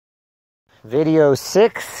Video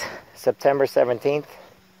 6, September 17th,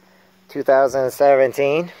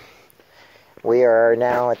 2017. We are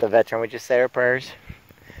now at the veteran. We just said our prayers.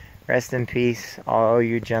 Rest in peace, all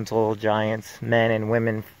you gentle giants, men and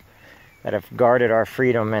women that have guarded our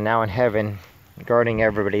freedom and now in heaven, guarding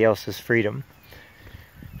everybody else's freedom.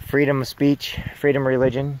 Freedom of speech, freedom of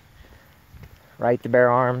religion, right to bear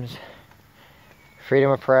arms, freedom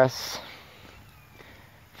of press,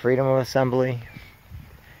 freedom of assembly.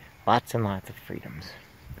 Lots and lots of freedoms.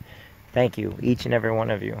 Thank you, each and every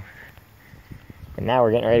one of you. And now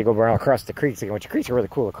we're getting ready to go around across the creeks again, which the creeks are really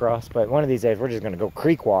cool to cross, but one of these days we're just going to go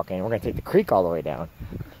creek walking. We're going to take the creek all the way down.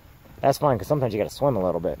 That's fun, because sometimes you got to swim a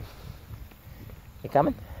little bit. You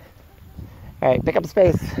coming? Alright, pick up the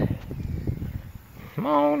space. Come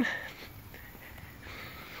on.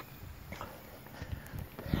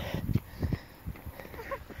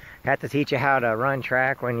 Got to teach you how to run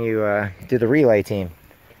track when you do the relay team.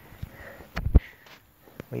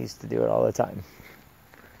 We used to do it all the time.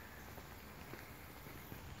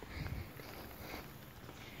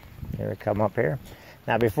 Here we come up here.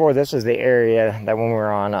 Now before, this was the area that when we were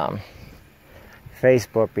on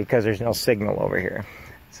Facebook, because there's no signal over here.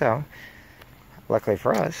 So, luckily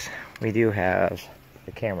for us, we do have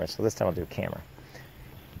the camera. So this time I'll do camera.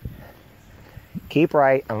 Keep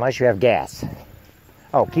right unless you have gas.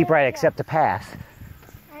 Oh, keep right except to pass.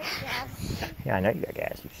 Yeah, I know you got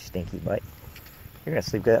gas, you stinky butt. You're gonna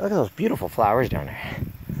sleep good. Look at those beautiful flowers down there.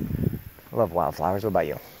 I love wildflowers. What about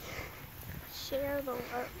you? Share the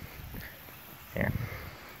love. Here.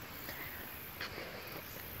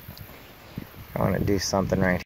 I want to do something right here.